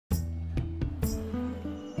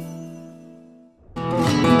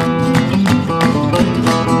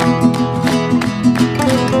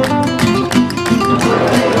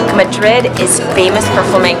Madrid is famous for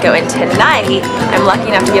flamenco, and tonight I'm lucky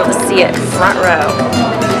enough to be able to see it front row.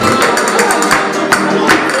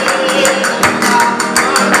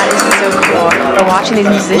 That is so cool. We're watching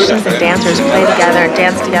these musicians and dancers play together and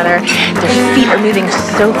dance together. Their feet are moving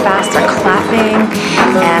so fast, they're clapping,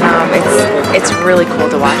 and it's really cool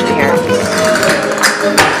to watch it here.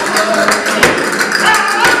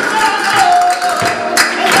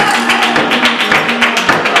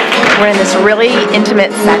 We're in this really intimate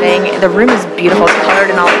setting. The room is beautiful. It's colored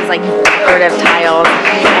in all these like decorative tiles.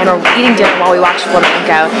 And we're eating dinner while we watch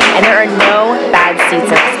flamenco. And there are no bad seats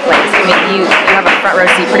in this place. I mean, you have a front row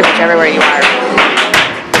seat pretty much everywhere you are.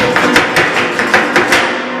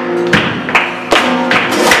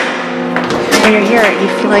 When you're here, you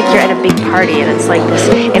feel like you're at a big party, and it's like this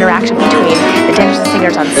interaction between the dancers and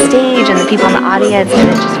singers on stage and the people in the audience, and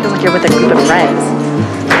it just feels like you're with a group of friends.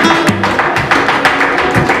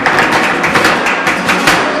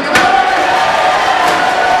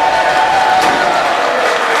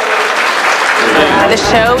 The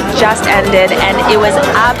show just ended and it was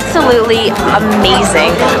absolutely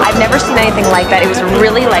amazing. I've never seen anything like that. It was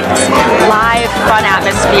really like this live, fun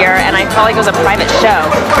atmosphere, and I felt like it was a private show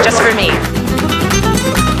just for me.